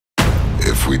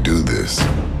we do this,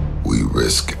 we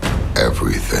risk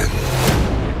everything.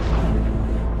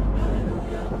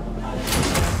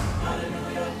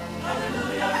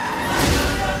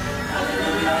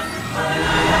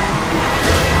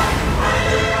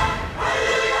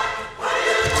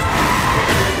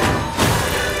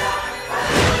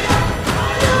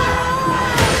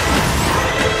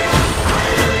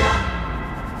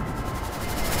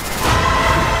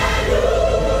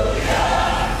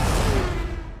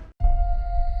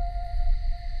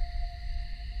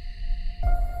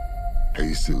 I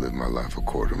used to live my life a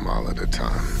quarter mile at a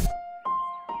time.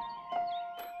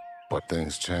 But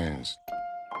things changed.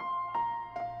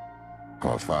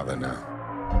 I'm a father now.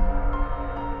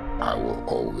 I will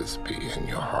always be in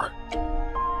your heart.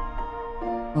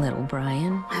 Little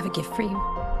Brian, I have a gift for you.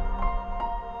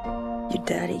 Your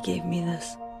daddy gave me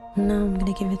this. No, I'm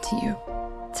gonna give it to you.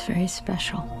 It's very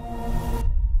special.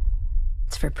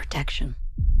 It's for protection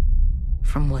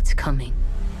from what's coming.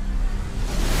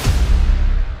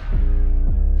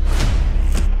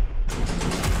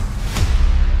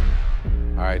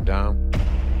 All right, Dom.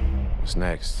 What's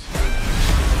next?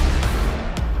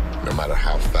 No matter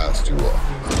how fast you are,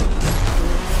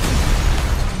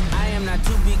 I am not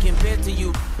to be compared to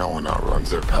you. no one outruns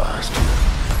their past.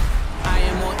 I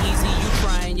am more easy, you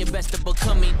trying your best to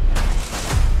become me.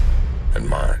 And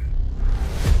mine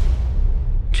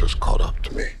just caught up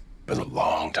to me. Been a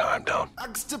long time, Dom.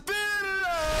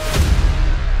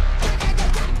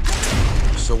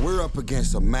 So we're up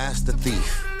against a master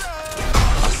thief,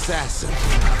 assassin,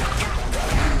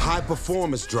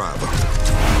 high-performance driver.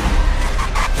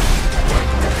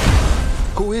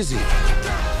 Who is he?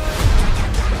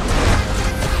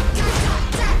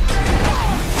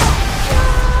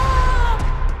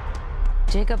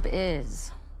 Jacob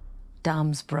is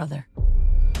Dom's brother.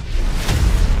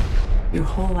 Your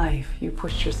whole life, you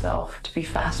pushed yourself to be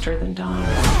faster than Dom,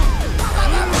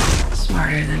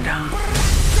 smarter than Dom,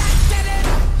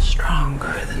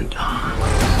 stronger than Dom.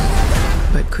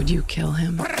 But could you kill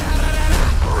him?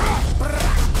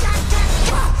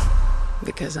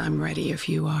 Because I'm ready if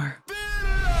you are.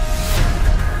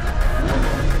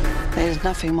 There's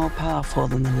nothing more powerful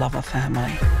than the love of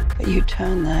family. But you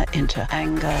turn that into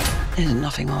anger, there's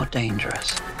nothing more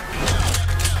dangerous.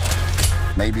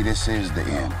 Maybe this is the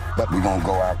end, but we're gonna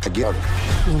go out together.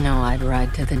 You know I'd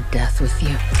ride to the death with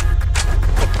you.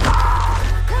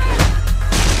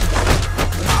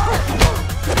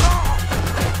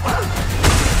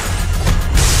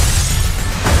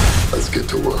 Let's get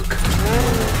to work.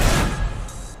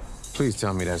 Please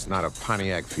tell me that's not a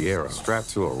Pontiac Fiero strapped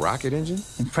to a rocket engine?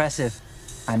 Impressive.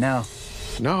 I know.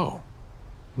 No.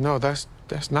 No, that's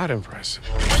not impressive.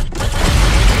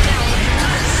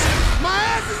 My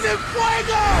ass is in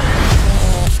fuego!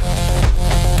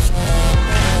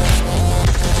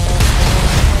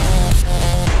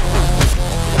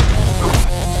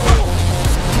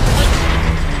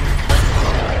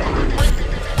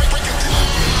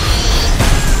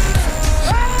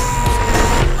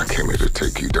 I came here to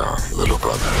take you down, little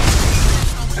brother.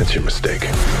 That's your mistake.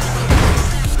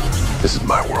 This is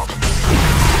my world.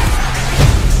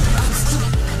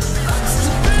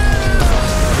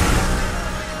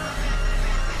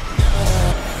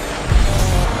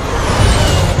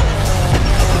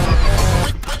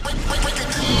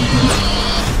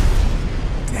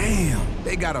 Damn,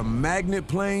 they got a magnet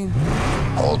plane?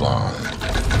 Hold on.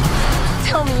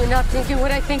 Tell me you're not thinking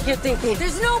what I think you're thinking.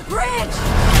 There's no bridge!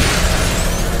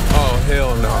 Oh,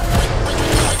 hell no.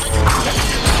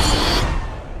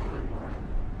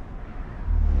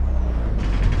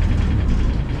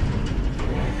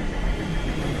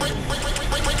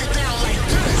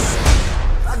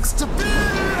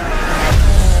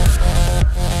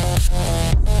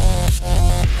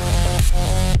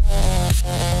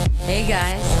 Hey,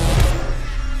 guys.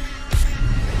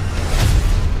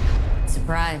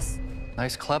 Surprise.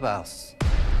 Nice clubhouse.